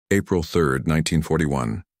April 3,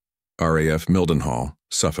 1941. RAF Mildenhall,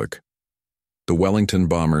 Suffolk. The Wellington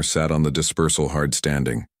bomber sat on the dispersal hard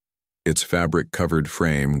standing, its fabric-covered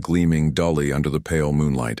frame gleaming dully under the pale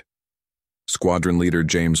moonlight. Squadron leader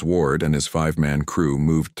James Ward and his 5-man crew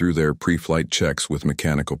moved through their pre-flight checks with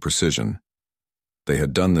mechanical precision. They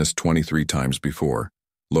had done this 23 times before: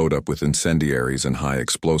 load up with incendiaries and high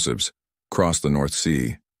explosives, cross the North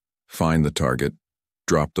Sea, find the target,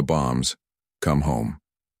 drop the bombs, come home.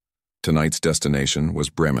 Tonight's destination was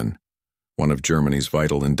Bremen, one of Germany's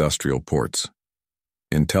vital industrial ports.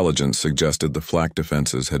 Intelligence suggested the flak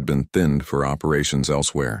defenses had been thinned for operations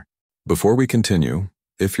elsewhere. Before we continue,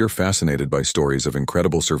 if you're fascinated by stories of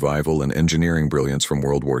incredible survival and engineering brilliance from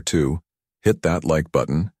World War II, hit that like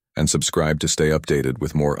button and subscribe to stay updated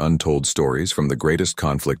with more untold stories from the greatest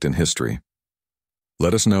conflict in history.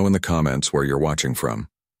 Let us know in the comments where you're watching from.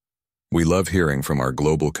 We love hearing from our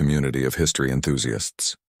global community of history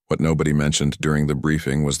enthusiasts. What nobody mentioned during the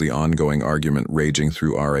briefing was the ongoing argument raging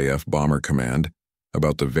through RAF Bomber Command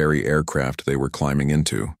about the very aircraft they were climbing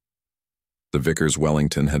into. The Vickers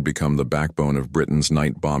Wellington had become the backbone of Britain's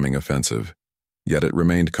night bombing offensive, yet it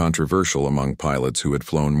remained controversial among pilots who had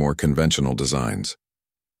flown more conventional designs.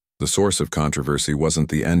 The source of controversy wasn't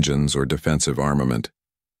the engines or defensive armament,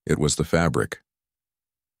 it was the fabric.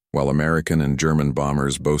 While American and German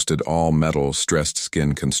bombers boasted all-metal stressed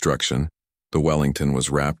skin construction, the Wellington was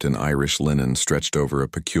wrapped in Irish linen stretched over a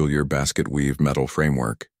peculiar basketweave metal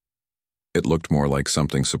framework. It looked more like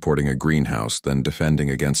something supporting a greenhouse than defending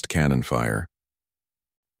against cannon fire.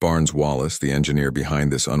 Barnes Wallis, the engineer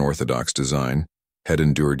behind this unorthodox design, had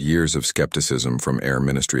endured years of skepticism from Air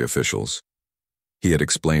Ministry officials. He had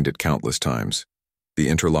explained it countless times. The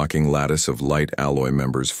interlocking lattice of light alloy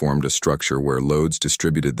members formed a structure where loads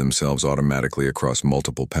distributed themselves automatically across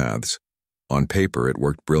multiple paths. On paper, it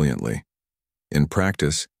worked brilliantly. In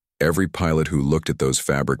practice, every pilot who looked at those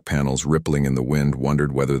fabric panels rippling in the wind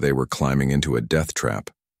wondered whether they were climbing into a death trap.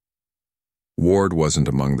 Ward wasn't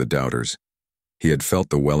among the doubters. He had felt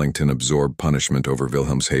the Wellington absorb punishment over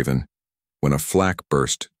Wilhelmshaven, when a flak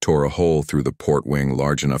burst tore a hole through the port wing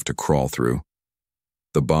large enough to crawl through.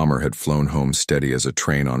 The bomber had flown home steady as a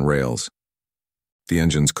train on rails. The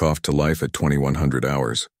engines coughed to life at 2100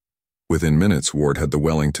 hours. Within minutes, Ward had the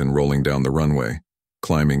Wellington rolling down the runway,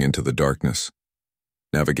 climbing into the darkness.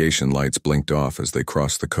 Navigation lights blinked off as they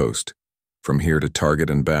crossed the coast. From here to target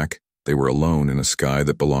and back, they were alone in a sky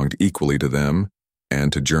that belonged equally to them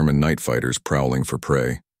and to German night fighters prowling for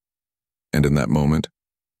prey. And in that moment,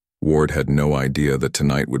 Ward had no idea that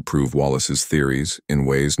tonight would prove Wallis's theories in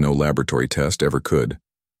ways no laboratory test ever could,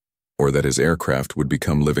 or that his aircraft would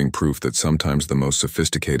become living proof that sometimes the most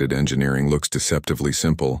sophisticated engineering looks deceptively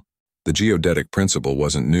simple. The geodetic principle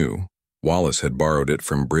wasn't new. Wallis had borrowed it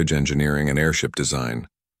from bridge engineering and airship design.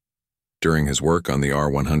 During his work on the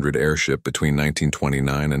R-100 airship between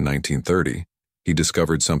 1929 and 1930, he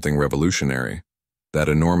discovered something revolutionary. That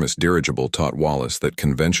enormous dirigible taught Wallis that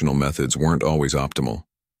conventional methods weren't always optimal.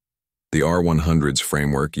 The R-100's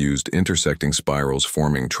framework used intersecting spirals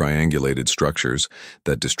forming triangulated structures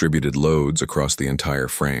that distributed loads across the entire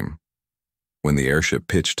frame. When the airship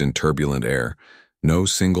pitched in turbulent air, no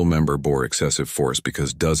single member bore excessive force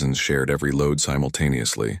because dozens shared every load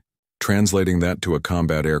simultaneously. Translating that to a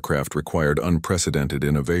combat aircraft required unprecedented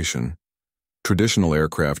innovation. Traditional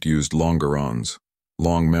aircraft used longerons,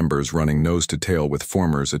 long members running nose to tail with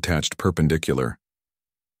formers attached perpendicular.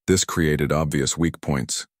 This created obvious weak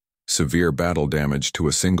points. Severe battle damage to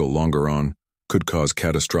a single longeron could cause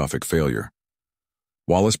catastrophic failure.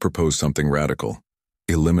 Wallis proposed something radical: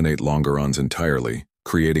 eliminate longerons entirely,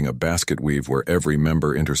 creating a basketweave where every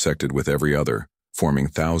member intersected with every other, forming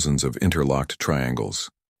thousands of interlocked triangles.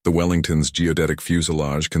 The Wellington's geodetic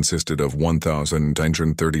fuselage consisted of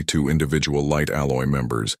 1,932 individual light alloy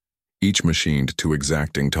members, each machined to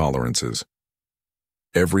exacting tolerances.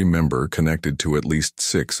 Every member connected to at least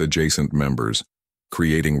 6 adjacent members,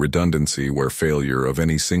 creating redundancy where failure of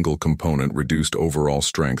any single component reduced overall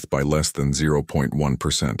strength by less than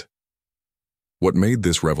 0.1%. What made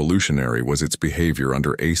this revolutionary was its behavior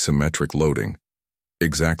under asymmetric loading,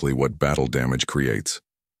 exactly what battle damage creates.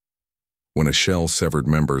 When a shell severed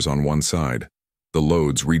members on one side, the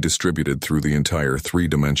loads redistributed through the entire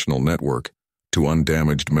three-dimensional network to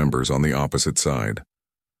undamaged members on the opposite side.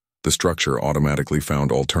 The structure automatically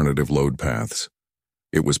found alternative load paths.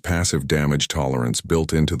 It was passive damage tolerance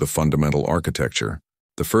built into the fundamental architecture.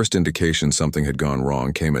 The first indication something had gone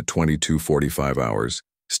wrong came at 22:45 hours,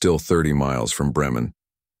 still 30 miles from Bremen.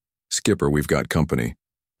 "Skipper, we've got company.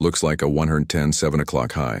 Looks like a 110 7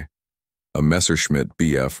 o'clock high. A Messerschmitt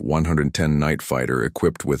Bf 110 night fighter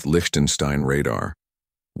equipped with Liechtenstein radar.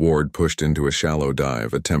 Ward pushed into a shallow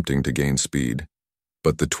dive, attempting to gain speed.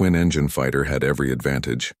 But the twin-engine fighter had every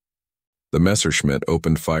advantage. The Messerschmitt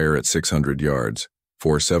opened fire at 600 yards,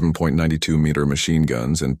 4 7.92-meter machine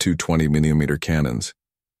guns and 2 20-millimeter cannons.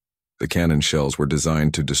 The cannon shells were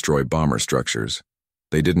designed to destroy bomber structures.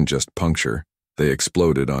 They didn't just puncture, they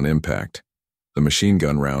exploded on impact. The machine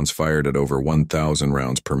gun rounds fired at over 1,000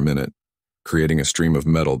 rounds per minute, creating a stream of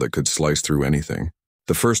metal that could slice through anything.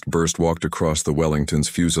 The first burst walked across the Wellington's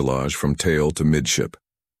fuselage from tail to midship.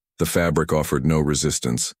 The fabric offered no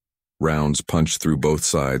resistance. Rounds punched through both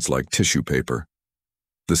sides like tissue paper.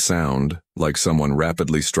 The sound, like someone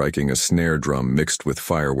rapidly striking a snare drum mixed with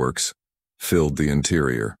fireworks, filled the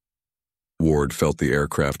interior. Ward felt the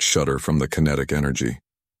aircraft shudder from the kinetic energy.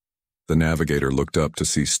 The navigator looked up to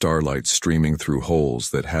see starlight streaming through holes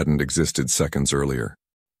that hadn't existed seconds earlier.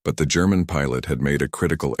 But the German pilot had made a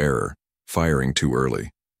critical error, firing too early.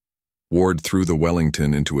 Ward threw the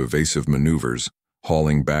Wellington into evasive maneuvers,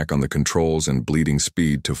 hauling back on the controls and bleeding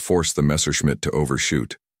speed to force the Messerschmitt to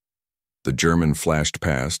overshoot. The German flashed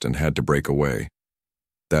past and had to break away.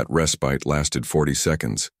 That respite lasted 40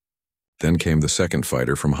 seconds. Then came the second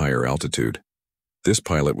fighter from higher altitude. This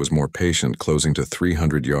pilot was more patient, closing to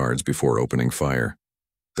 300 yards before opening fire.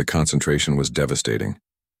 The concentration was devastating.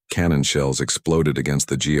 Cannon shells exploded against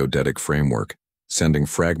the geodetic framework, sending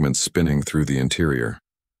fragments spinning through the interior.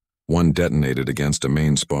 One detonated against a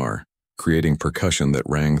main spar, creating percussion that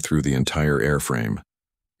rang through the entire airframe.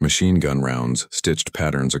 Machine gun rounds stitched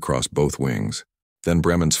patterns across both wings. Then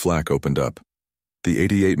Bremen's flak opened up. The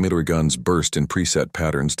 88-meter guns burst in preset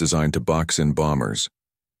patterns designed to box in bombers.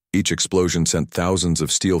 Each explosion sent thousands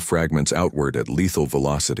of steel fragments outward at lethal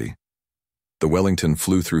velocity. The Wellington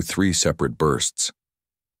flew through 3 separate bursts.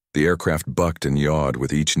 The aircraft bucked and yawed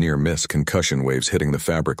with each near-miss, concussion waves hitting the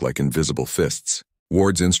fabric like invisible fists.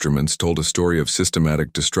 Ward's instruments told a story of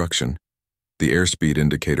systematic destruction. The airspeed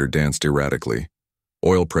indicator danced erratically.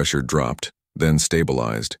 Oil pressure dropped, then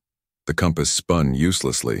stabilized. The compass spun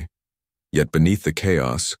uselessly. Yet beneath the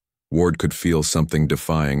chaos, Ward could feel something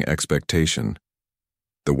defying expectation.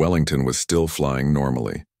 The Wellington was still flying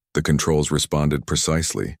normally. The controls responded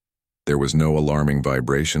precisely. There was no alarming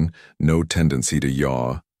vibration, no tendency to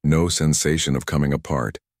yaw, no sensation of coming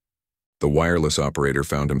apart. The wireless operator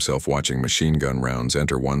found himself watching machine gun rounds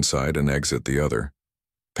enter one side and exit the other,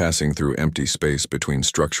 passing through empty space between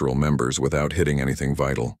structural members without hitting anything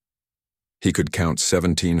vital. He could count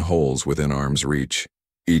 17 holes within arm's reach,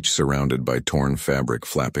 each surrounded by torn fabric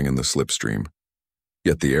flapping in the slipstream.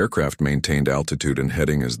 Yet the aircraft maintained altitude and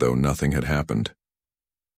heading as though nothing had happened.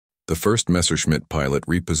 The first Messerschmitt pilot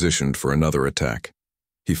repositioned for another attack.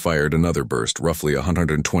 He fired another burst, roughly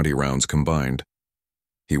 120 rounds combined.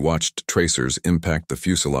 He watched tracers impact the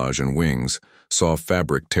fuselage and wings, saw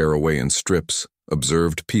fabric tear away in strips,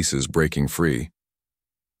 observed pieces breaking free.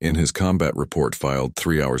 In his combat report filed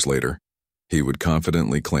 3 hours later, he would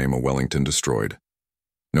confidently claim a Wellington destroyed.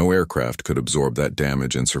 No aircraft could absorb that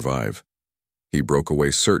damage and survive. He broke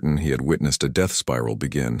away certain he had witnessed a death spiral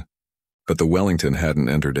begin. But the Wellington hadn't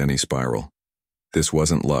entered any spiral. This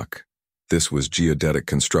wasn't luck. This was geodetic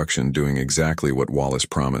construction doing exactly what Wallis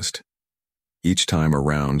promised. Each time a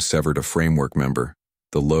round severed a framework member,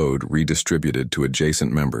 the load redistributed to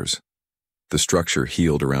adjacent members. The structure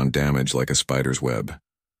healed around damage like a spider's web.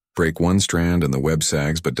 Break one strand and the web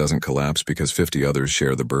sags but doesn't collapse because 50 others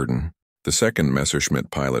share the burden. The second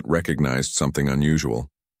Messerschmitt pilot recognized something unusual.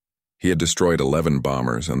 He had destroyed 11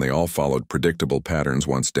 bombers and they all followed predictable patterns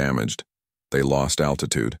once damaged. They lost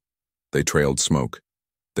altitude. They trailed smoke.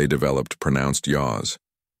 They developed pronounced yaws.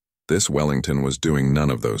 This Wellington was doing none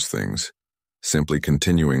of those things, simply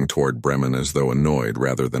continuing toward Bremen as though annoyed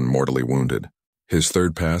rather than mortally wounded. His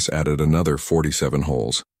third pass added another 47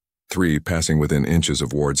 holes, 3 passing within inches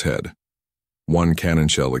of Ward's head. One cannon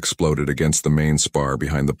shell exploded against the main spar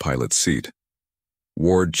behind the pilot's seat.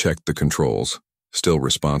 Ward checked the controls, still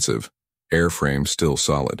responsive, airframe still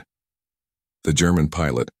solid. The German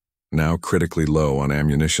pilot, now critically low on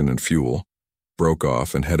ammunition and fuel, broke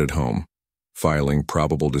off and headed home, filing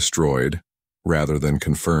probable destroyed rather than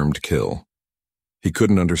confirmed kill. He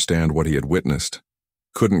couldn't understand what he had witnessed,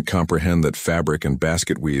 couldn't comprehend that fabric and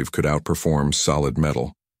basketweave could outperform solid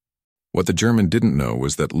metal. What the German didn't know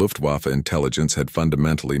was that Luftwaffe intelligence had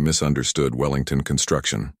fundamentally misunderstood Wellington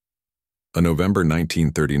construction. A November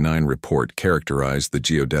 1939 report characterized the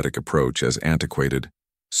geodetic approach as antiquated,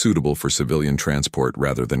 suitable for civilian transport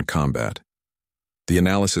rather than combat. The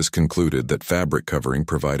analysis concluded that fabric covering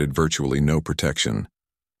provided virtually no protection,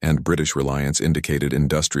 and British reliance indicated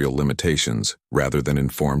industrial limitations rather than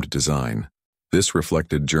informed design. This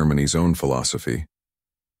reflected Germany's own philosophy.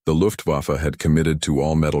 The Luftwaffe had committed to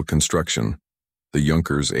all-metal construction. The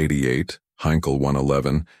Junkers 88, Heinkel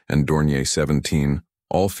 111, and Dornier 17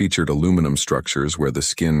 all featured aluminum structures where the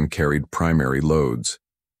skin carried primary loads.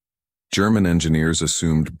 German engineers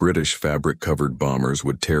assumed British fabric-covered bombers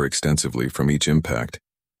would tear extensively from each impact,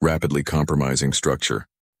 rapidly compromising structure.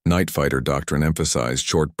 Night fighter doctrine emphasized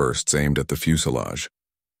short bursts aimed at the fuselage.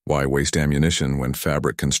 Why waste ammunition when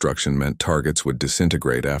fabric construction meant targets would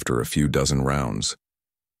disintegrate after a few dozen rounds?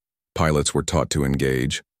 Pilots were taught to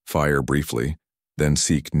engage, fire briefly, then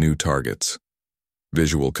seek new targets.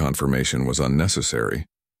 Visual confirmation was unnecessary.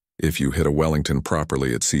 If you hit a Wellington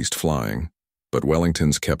properly, it ceased flying, but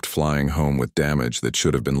Wellingtons kept flying home with damage that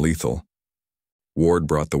should have been lethal. Ward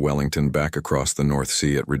brought the Wellington back across the North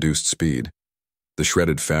Sea at reduced speed. The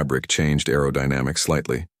shredded fabric changed aerodynamics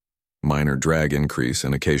slightly. Minor drag increase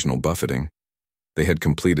and occasional buffeting. They had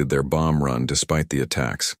completed their bomb run despite the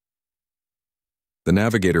attacks. The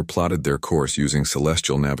navigator plotted their course using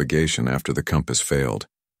celestial navigation after the compass failed.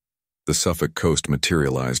 The Suffolk coast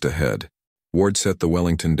materialized ahead. Ward set the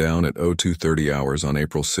Wellington down at 0230 hours on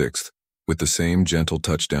April 6th, with the same gentle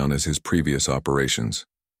touchdown as his previous operations.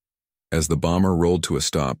 As the bomber rolled to a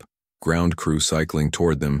stop, ground crew cycling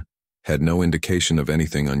toward them had no indication of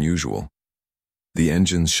anything unusual. The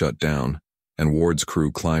engines shut down, and Ward's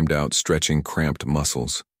crew climbed out stretching cramped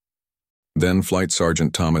muscles. Then Flight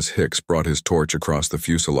Sergeant Thomas Hicks brought his torch across the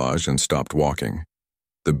fuselage and stopped walking.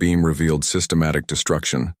 The beam revealed systematic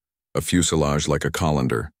destruction, a fuselage like a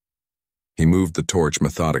colander. He moved the torch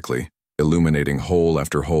methodically, illuminating hole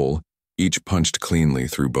after hole, each punched cleanly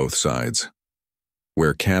through both sides.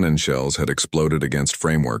 Where cannon shells had exploded against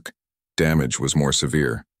framework, damage was more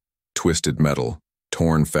severe. Twisted metal,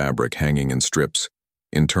 torn fabric hanging in strips,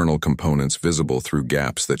 internal components visible through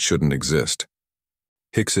gaps that shouldn't exist.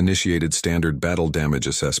 Hicks initiated standard battle damage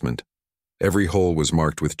assessment. Every hole was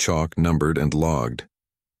marked with chalk, numbered, and logged.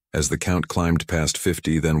 As the count climbed past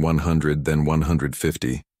 50, then 100, then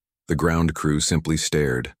 150, the ground crew simply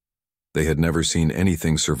stared. They had never seen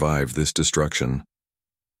anything survive this destruction.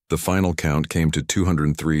 The final count came to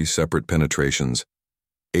 203 separate penetrations.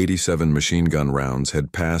 87 machine gun rounds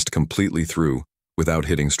had passed completely through, without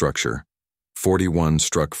hitting structure. 41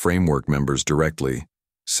 struck framework members directly,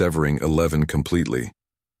 severing 11 completely.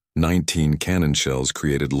 19 cannon shells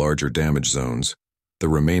created larger damage zones. The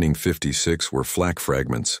remaining 56 were flak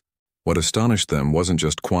fragments. What astonished them wasn't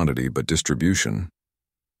just quantity but distribution.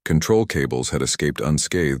 Control cables had escaped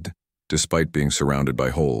unscathed, despite being surrounded by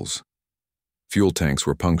holes. Fuel tanks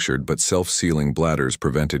were punctured, but self-sealing bladders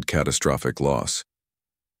prevented catastrophic loss.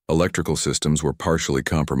 Electrical systems were partially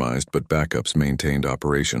compromised, but backups maintained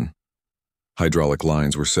operation. Hydraulic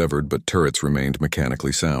lines were severed, but turrets remained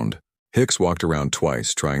mechanically sound. Hicks walked around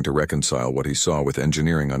twice, trying to reconcile what he saw with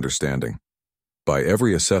engineering understanding. By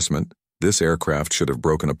every assessment, this aircraft should have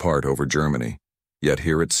broken apart over Germany. Yet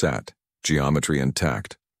here it sat, geometry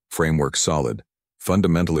intact, framework solid,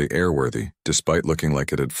 fundamentally airworthy, despite looking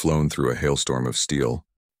like it had flown through a hailstorm of steel.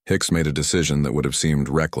 Hicks made a decision that would have seemed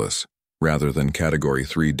reckless. Rather than Category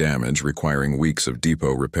 3 damage requiring weeks of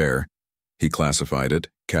depot repair, he classified it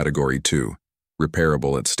Category 2,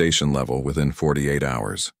 repairable at station level within 48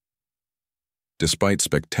 hours. Despite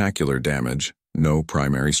spectacular damage, no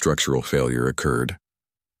primary structural failure occurred.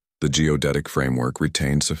 The geodetic framework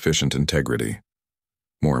retained sufficient integrity.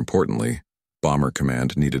 More importantly, Bomber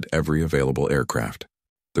Command needed every available aircraft.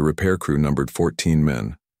 The repair crew numbered 14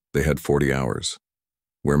 men. They had 40 hours.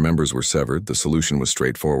 Where members were severed, the solution was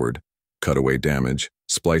straightforward. Cut away damage,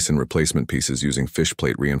 splice in replacement pieces using fish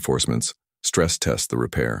plate reinforcements, stress test the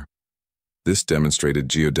repair. This demonstrated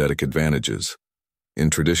geodetic advantages.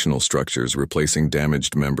 In traditional structures, replacing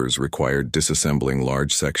damaged members required disassembling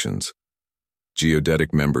large sections.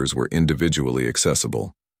 Geodetic members were individually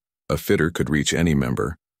accessible. A fitter could reach any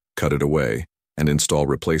member, cut it away, and install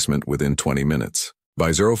replacement within 20 minutes.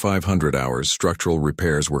 By 0500 hours, structural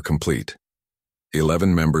repairs were complete.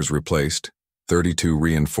 11 members replaced, 32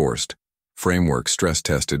 reinforced, framework stress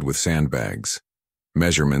tested with sandbags.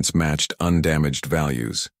 Measurements matched undamaged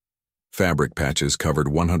values. Fabric patches covered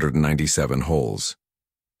 197 holes.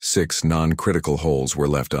 6 non-critical holes were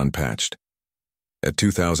left unpatched. At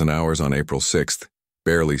 2000 hours on April 6th,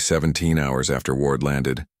 barely 17 hours after Ward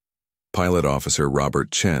landed, Pilot Officer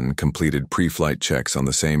Robert Chen completed pre-flight checks on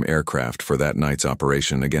the same aircraft for that night's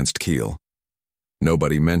operation against Kiel.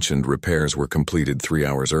 Nobody mentioned repairs were completed 3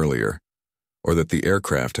 hours earlier, or that the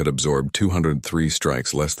aircraft had absorbed 203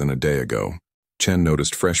 strikes less than a day ago. Chen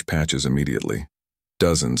noticed fresh patches immediately,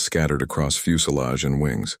 dozens scattered across fuselage and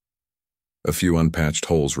wings. A few unpatched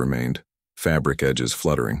holes remained, fabric edges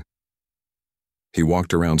fluttering. He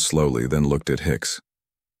walked around slowly, then looked at Hicks.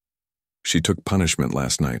 She took punishment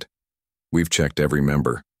last night. We've checked every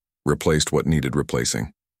member, replaced what needed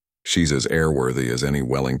replacing. She's as airworthy as any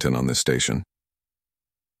Wellington on this station."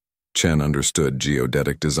 Chen understood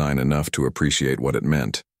geodetic design enough to appreciate what it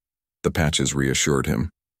meant. The patches reassured him.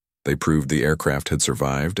 They proved the aircraft had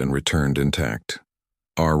survived and returned intact.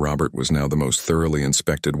 R. Robert was now the most thoroughly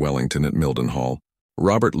inspected Wellington at Mildenhall.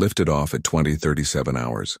 Robert lifted off at 20:37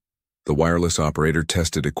 hours. The wireless operator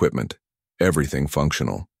tested equipment, everything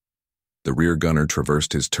functional. The rear gunner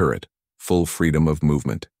traversed his turret, full freedom of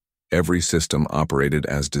movement. Every system operated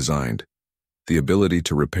as designed. The ability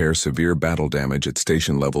to repair severe battle damage at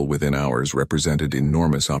station level within hours represented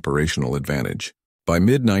enormous operational advantage. By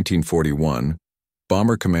mid-1941,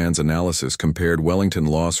 Bomber Command's analysis compared Wellington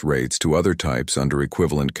loss rates to other types under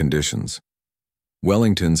equivalent conditions.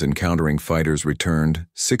 Wellingtons encountering fighters returned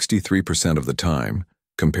 63% of the time,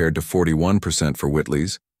 compared to 41% for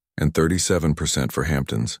Whitleys and 37% for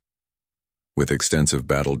Hamptons. With extensive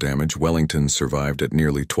battle damage, Wellingtons survived at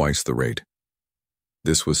nearly twice the rate.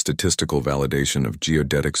 This was statistical validation of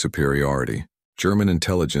geodetic superiority. German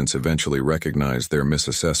intelligence eventually recognized their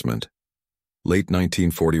misassessment. Late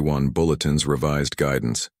 1941 bulletins revised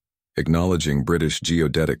guidance, acknowledging British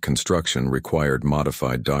geodetic construction required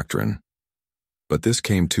modified doctrine. But this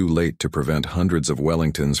came too late to prevent hundreds of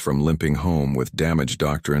Wellingtons from limping home with damage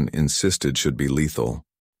doctrine insisted should be lethal.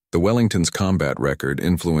 The Wellington's combat record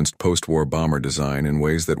influenced post-war bomber design in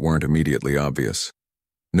ways that weren't immediately obvious.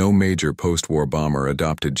 No major post-war bomber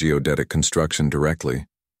adopted geodetic construction directly.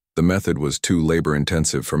 The method was too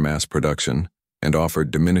labor-intensive for mass production and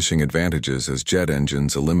offered diminishing advantages as jet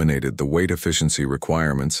engines eliminated the weight efficiency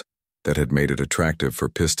requirements that had made it attractive for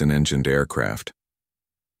piston-engined aircraft.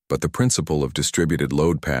 But the principle of distributed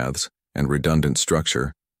load paths and redundant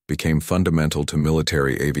structure became fundamental to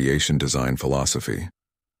military aviation design philosophy.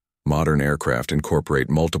 Modern aircraft incorporate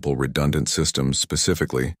multiple redundant systems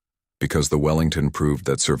specifically because the Wellington proved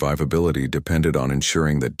that survivability depended on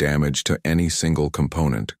ensuring that damage to any single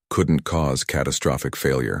component couldn't cause catastrophic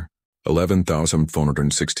failure.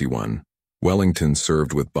 11,461. Wellington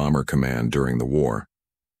served with Bomber Command during the war.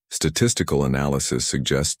 Statistical analysis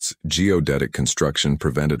suggests geodetic construction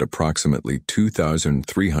prevented approximately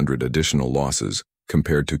 2,300 additional losses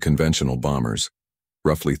compared to conventional bombers.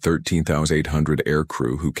 Roughly 13,800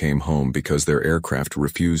 aircrew who came home because their aircraft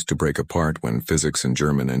refused to break apart when physics and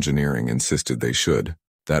German engineering insisted they should.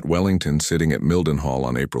 That Wellington sitting at Mildenhall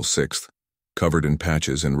on April 6th, covered in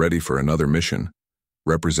patches and ready for another mission,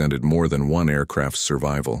 represented more than one aircraft's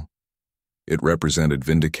survival. It represented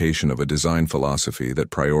vindication of a design philosophy that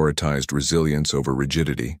prioritized resilience over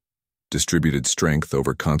rigidity, distributed strength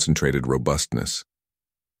over concentrated robustness.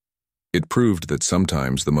 It proved that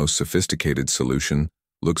sometimes the most sophisticated solution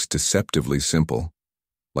looks deceptively simple,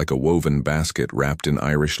 like a woven basket wrapped in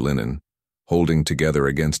Irish linen, holding together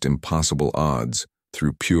against impossible odds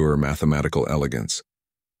through pure mathematical elegance.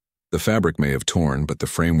 The fabric may have torn, but the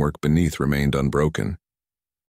framework beneath remained unbroken,